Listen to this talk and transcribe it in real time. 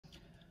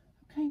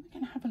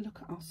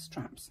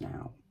straps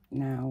now.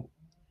 Now,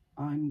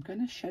 I'm going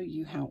to show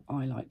you how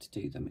I like to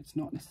do them. It's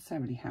not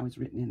necessarily how is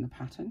written in the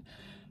pattern.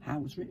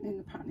 How is written in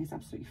the pattern is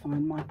absolutely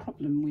fine. My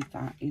problem with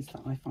that is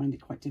that I find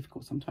it quite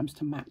difficult sometimes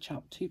to match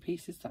up two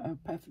pieces that are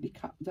perfectly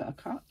cut,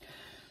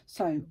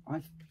 So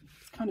I've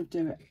kind of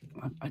do it,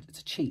 it's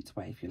a cheat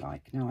way if you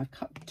like. Now I've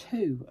cut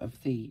two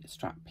of the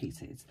strap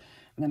pieces,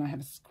 and then I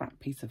have a scrap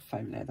piece of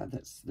faux leather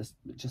that's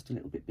just a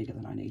little bit bigger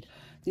than I need.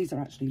 These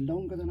are actually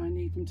longer than I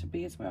need them to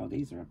be as well.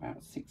 These are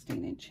about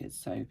 16 inches,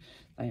 so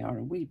they are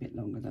a wee bit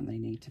longer than they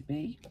need to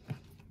be.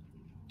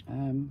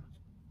 And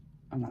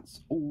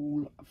that's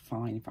all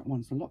fine. In fact,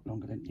 one's a lot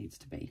longer than it needs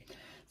to be.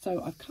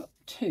 So I've cut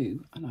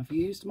two, and I've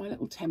used my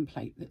little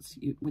template that's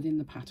within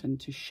the pattern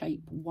to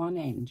shape one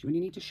end. You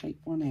only need to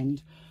shape one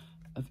end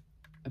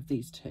of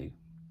these two.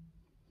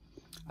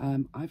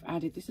 I've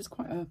added, this is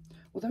quite a,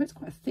 although it's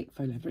quite a thick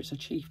faux leather, it's a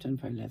chieftain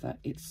faux leather,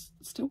 it's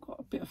still got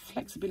a bit of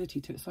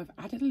flexibility to it. So I've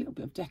added a little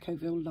bit of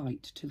Decoville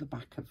light to the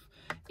back of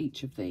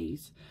each of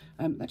these.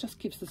 That just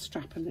gives the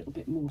strap a little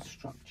bit more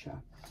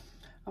structure.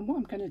 And what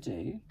I'm going to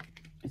do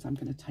is I'm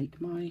going to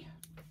take my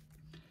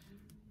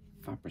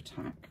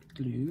Fabri-Tac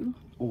glue,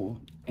 or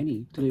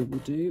any glue will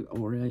do,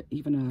 or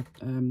even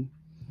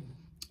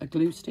a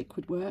glue stick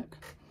would work.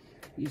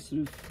 You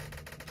sort of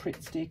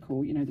Pritt stick,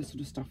 or you know, the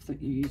sort of stuff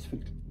that you use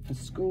for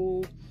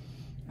school,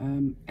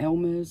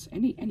 Elmer's,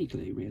 any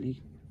glue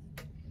really.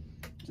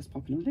 Just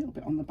popping a little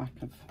bit on the back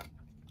of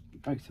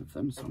both of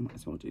them, so I might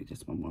as well do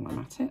this one while I'm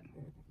at it.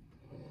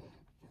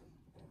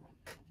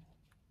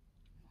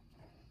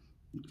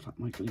 Looks like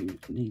my glue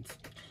needs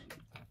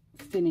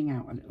thinning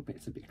out a little bit,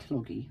 it's a bit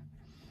cloggy.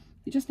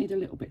 You just need a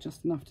little bit,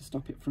 just enough to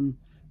stop it from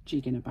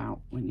jigging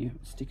about when you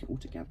stick it all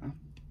together.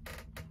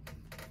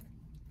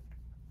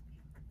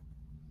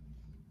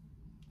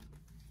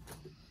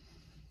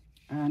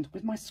 And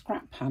with my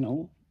scrap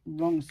panel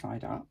wrong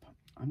side up,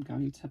 I'm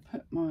going to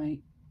put my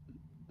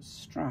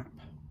strap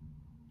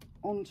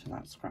onto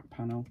that scrap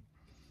panel,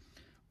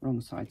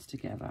 wrong sides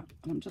together.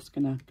 And I'm just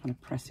going to kind of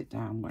press it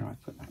down where I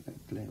put that bit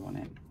of glue on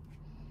it.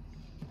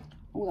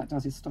 All that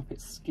does is stop it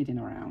skidding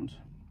around.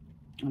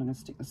 And I'm going to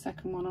stick the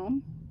second one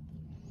on.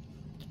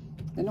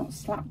 They're not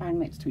slap bang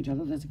next to each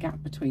other, there's a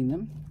gap between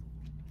them.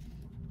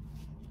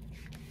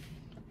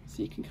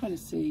 So you can kind of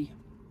see,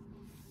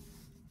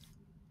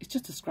 it's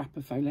just a scrap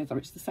of faux leather.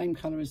 It's the same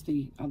colour as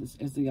the other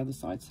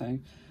side, so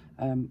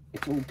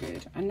it's all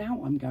good. And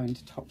now I'm going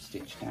to top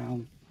stitch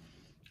down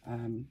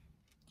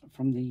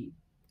from the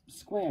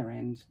square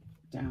end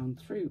down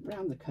through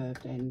round the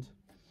curved end,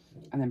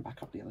 and then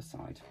back up the other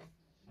side.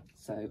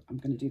 So I'm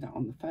going to do that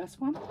on the first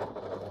one.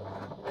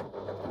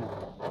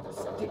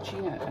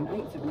 Stitching at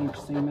 1/8 of an inch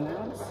seam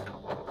allowance.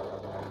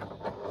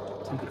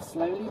 Take it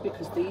slowly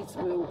because these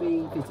will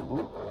be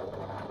visible.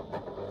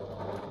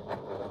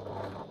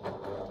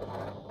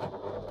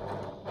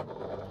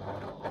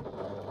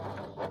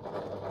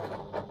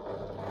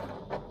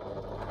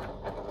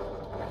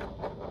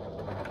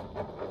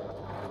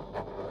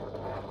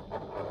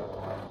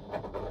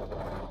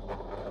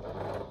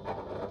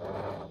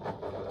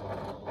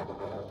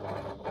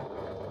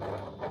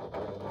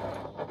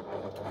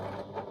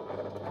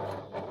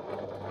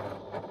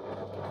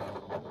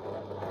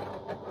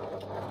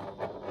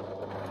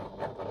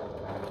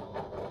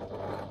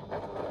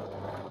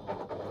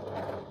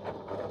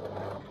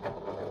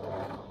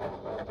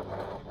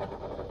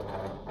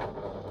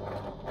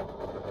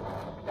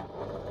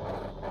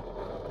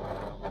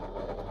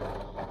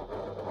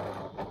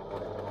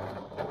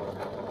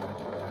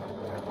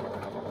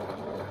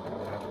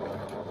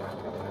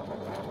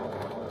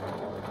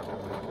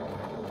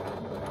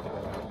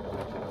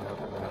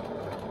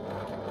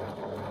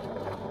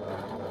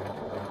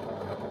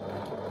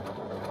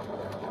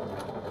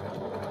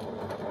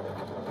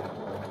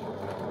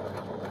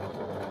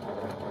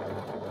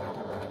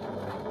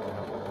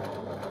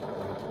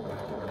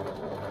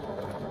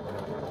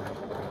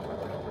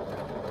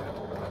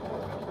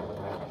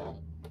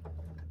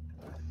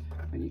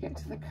 When you get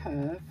to the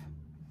curve,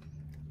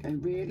 go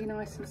really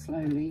nice and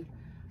slowly.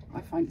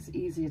 I find it's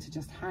easier to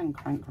just hand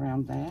crank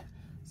around there,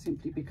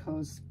 simply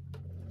because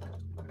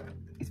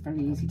it's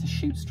very easy to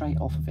shoot straight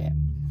off of it.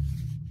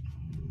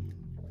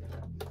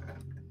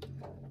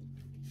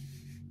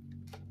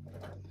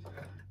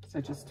 So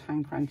just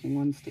hand cranking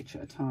one stitch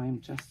at a time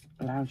just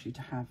allows you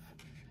to have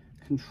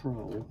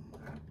control.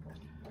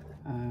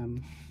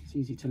 It's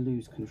easy to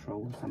lose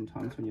control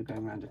sometimes when you're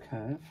going around a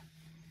curve.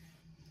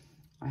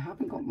 I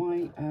haven't got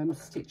my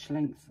stitch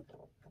length,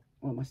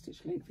 well, my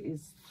stitch length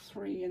is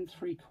 3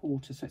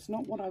 3/4, so it's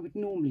not what I would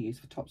normally use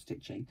for top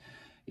stitching.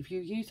 If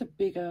you use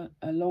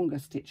a longer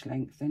stitch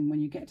length, then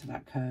when you get to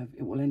that curve,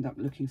 it will end up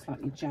looking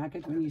slightly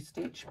jagged when you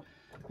stitch,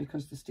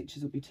 because the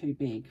stitches will be too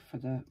big for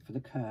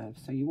the curve.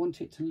 So you want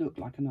it to look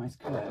like a nice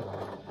curve.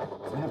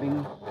 So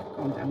having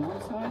gone down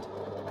one side,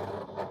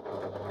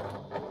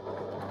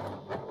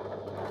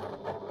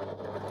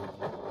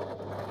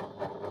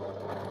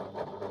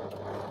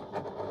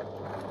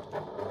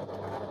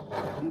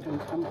 I'm going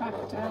to come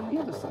back down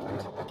the other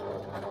side.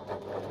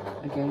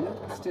 Again,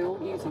 still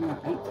using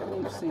that 1/8 of an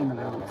inch seam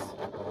allowance.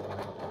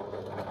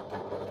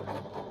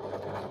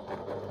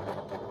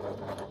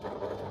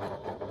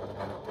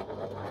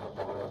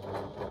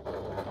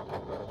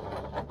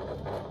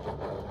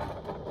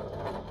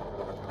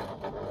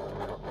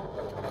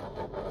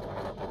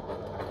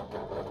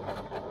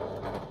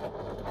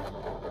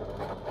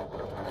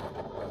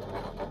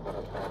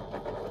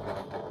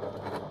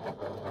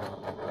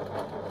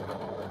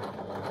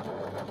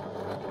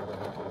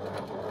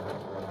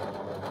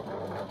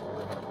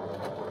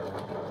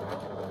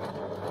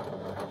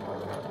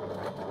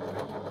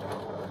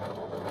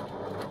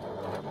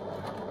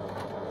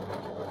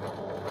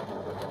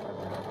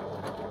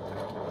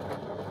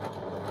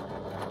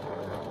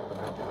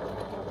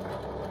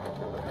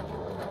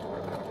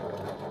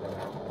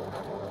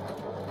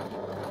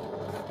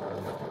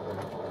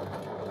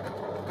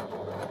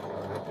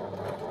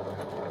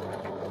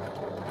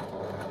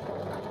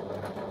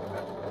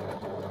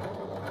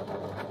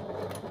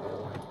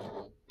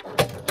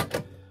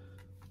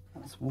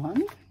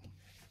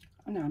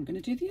 I'm going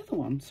to do the other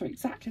one. So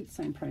exactly the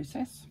same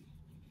process.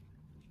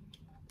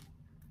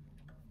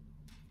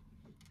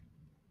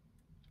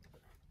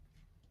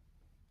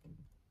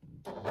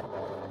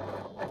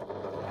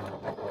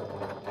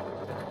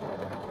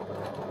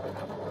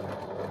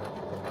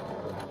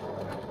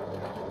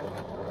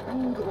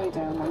 All the way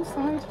down one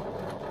side.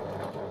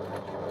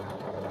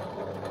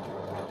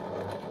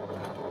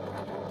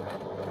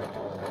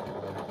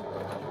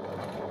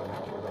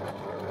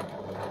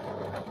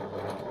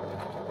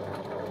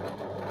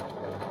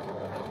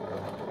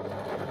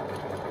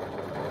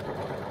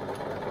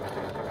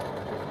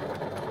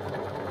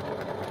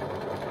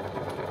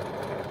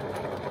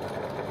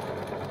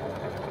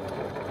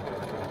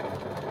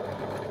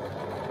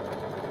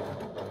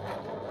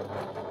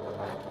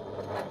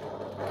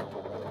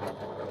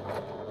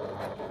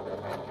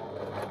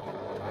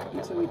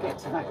 Until we get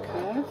to that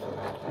curve,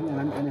 and then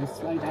I'm going to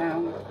slow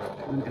down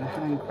and I'm going to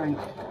hand crank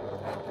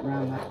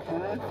around that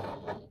curve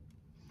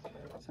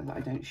so that I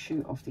don't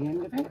shoot off the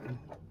end of it.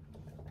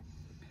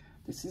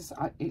 This is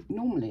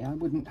normally I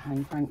wouldn't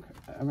hand crank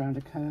around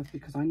a curve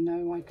because I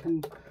know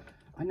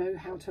I know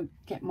how to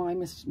get my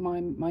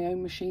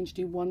own machine to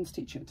do one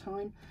stitch at a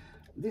time.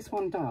 This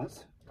one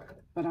does,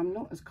 but I'm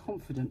not as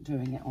confident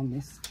doing it on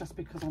this just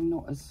because I'm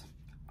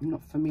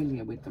not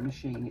familiar with the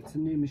machine. It's a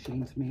new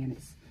machine to me, and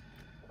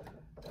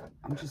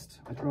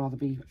I'd rather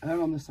err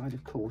on the side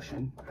of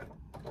caution.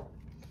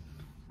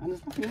 And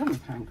there's nothing wrong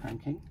with hand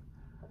cranking,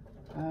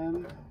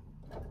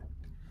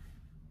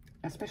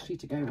 especially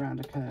to go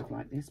around a curve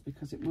like this,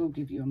 because it will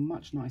give you a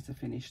much nicer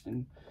finish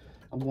than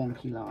a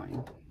wonky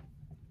line.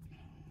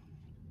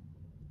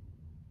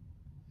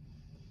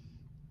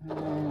 And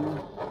then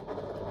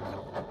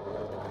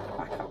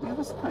back up the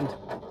other side.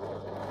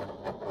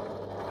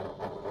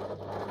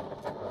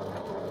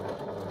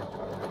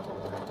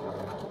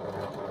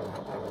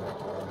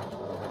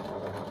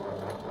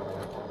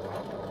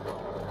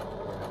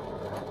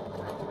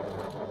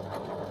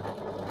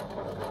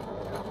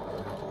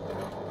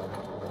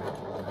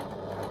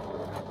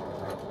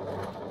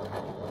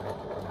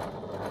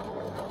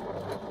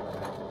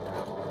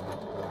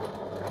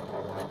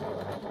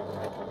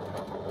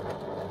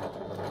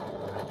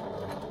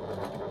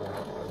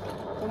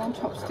 On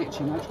top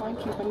stitching, I try and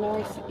keep a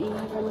nice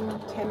even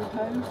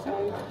tempo,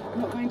 so I'm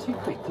not going too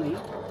quickly.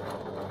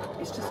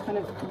 It's just kind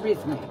of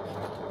rhythmic.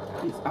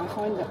 I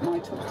find that my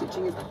top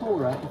stitching is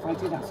poorer if I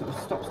do that sort of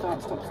stop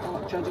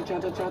start judder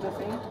judder judder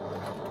thing.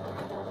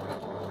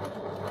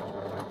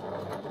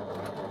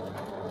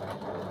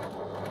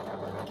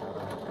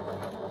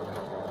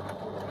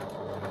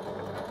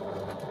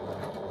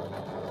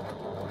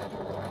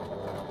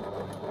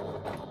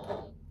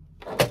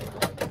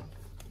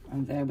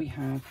 And there we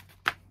have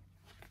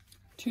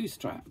 2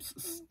 straps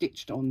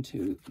stitched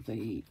onto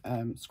the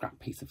scrap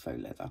piece of faux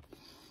leather.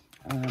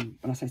 When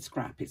I say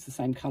scrap, it's the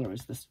same colour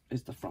as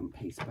the front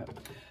piece. But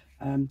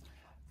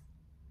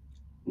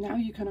now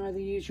you can either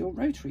use your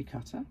rotary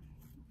cutter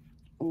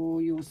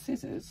or your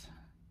scissors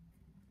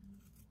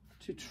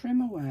to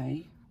trim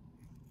away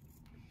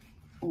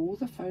all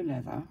the faux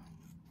leather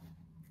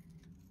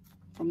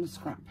from the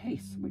scrap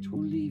piece, which will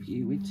leave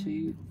you with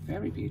 2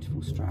 very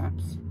beautiful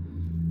straps.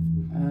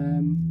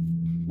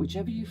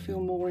 Whichever you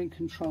feel more in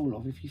control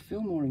of. If you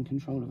feel more in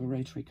control of a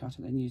rotary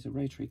cutter, then use a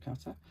rotary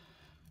cutter.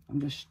 I'm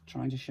just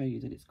trying to show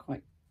you that it's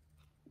quite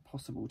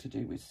possible to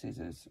do with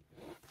scissors.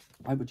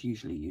 I would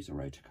usually use a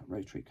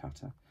rotary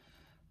cutter.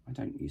 I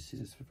don't use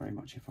scissors for very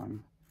much if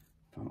I'm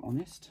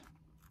honest.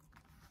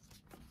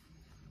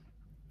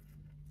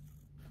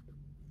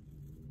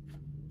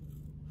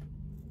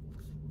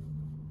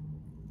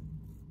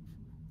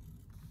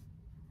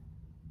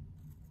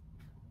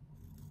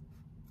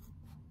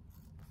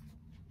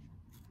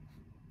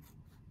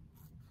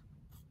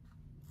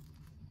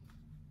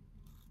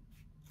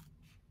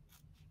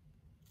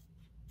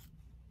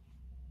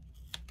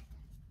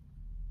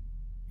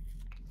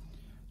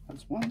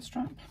 That's one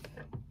strap.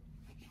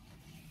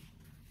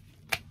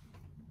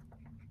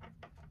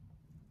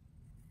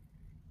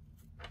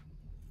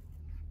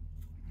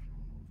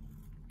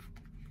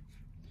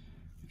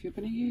 If you're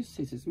going to use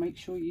scissors, make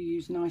sure you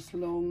use nice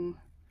long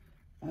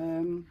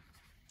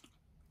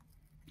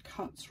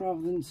cuts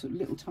rather than sort of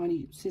little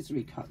tiny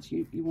scissory cuts.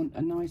 You want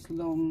a nice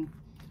long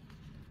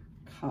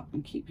cut,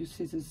 and keep your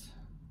scissors,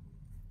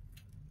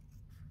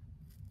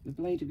 the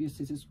blade of your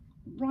scissors,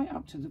 right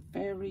up to the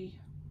very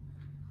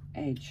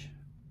edge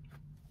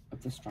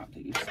of the strap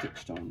that you've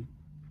stitched on.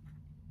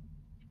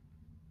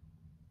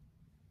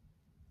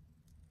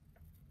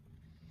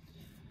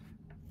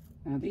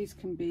 Now these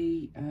can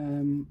be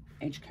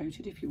edge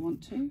coated if you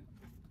want to.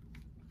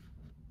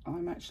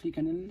 I'm actually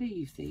going to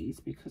leave these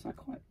because I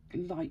quite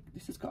like,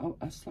 this has got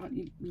a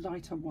slightly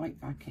lighter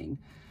white backing,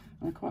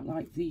 and I quite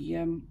like the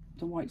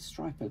white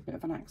stripe, a bit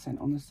of an accent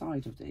on the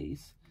side of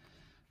these.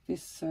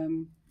 This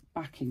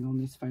backing on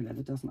this faux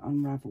leather doesn't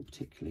unravel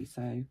particularly,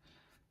 so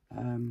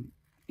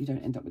you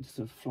don't end up with a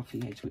sort of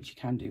fluffy edge, which you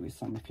can do with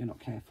some if you're not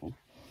careful.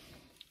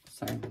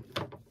 So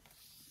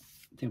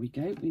there we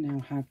go. We now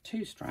have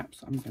 2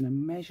 straps. I'm going to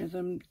measure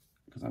them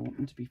because I want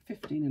them to be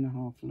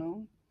 15.5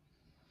 long.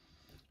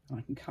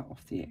 I can cut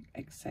off the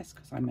excess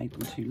because I made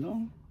them too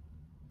long.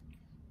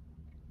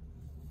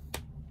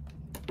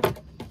 I'll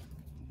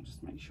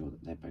just make sure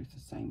that they're both the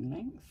same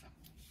length.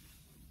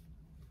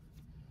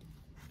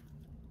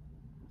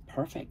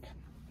 Perfect.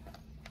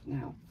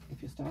 Now,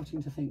 if you're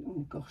starting to think,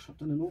 oh gosh, I've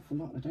done an awful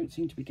lot and I don't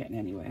seem to be getting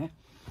anywhere,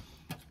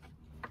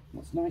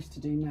 what's nice to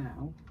do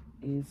now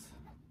is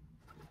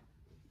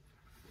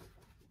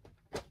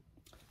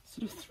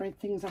sort of thread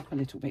things up a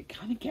little bit,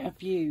 kind of get a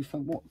view for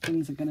what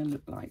things are going to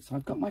look like. So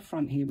I've got my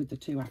front here with the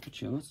 2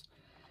 apertures.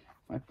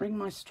 If I bring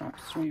my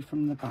straps through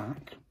from the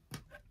back,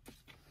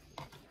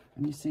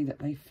 and you see that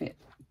they fit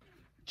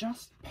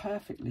just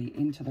perfectly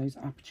into those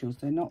apertures.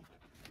 They're not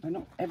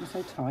ever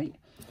so tight,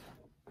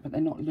 but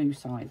they're not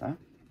loose either.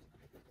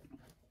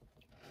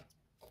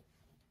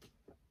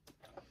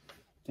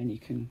 Then you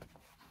can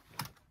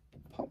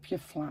pop your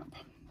flap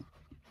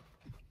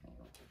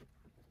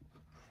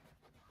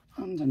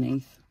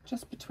underneath,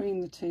 just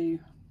between the 2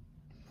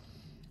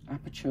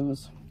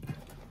 apertures.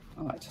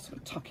 I like to sort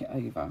of tuck it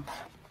over,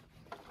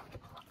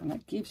 and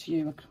that gives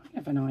you a kind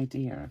of an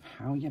idea of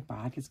how your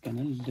bag is going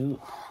to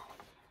look.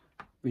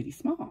 Really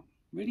smart,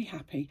 really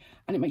happy,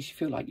 and it makes you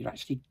feel like you're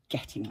actually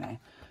getting there.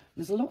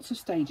 There's lots of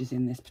stages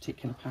in this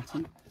particular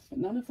pattern, but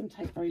none of them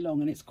take very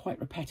long, and it's quite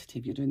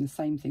repetitive. You're doing the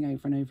same thing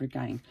over and over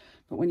again.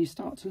 But when you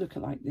start to look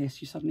at like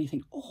this, you suddenly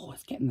think, oh,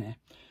 it's getting there.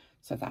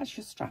 So that's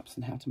your straps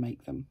and how to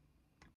make them.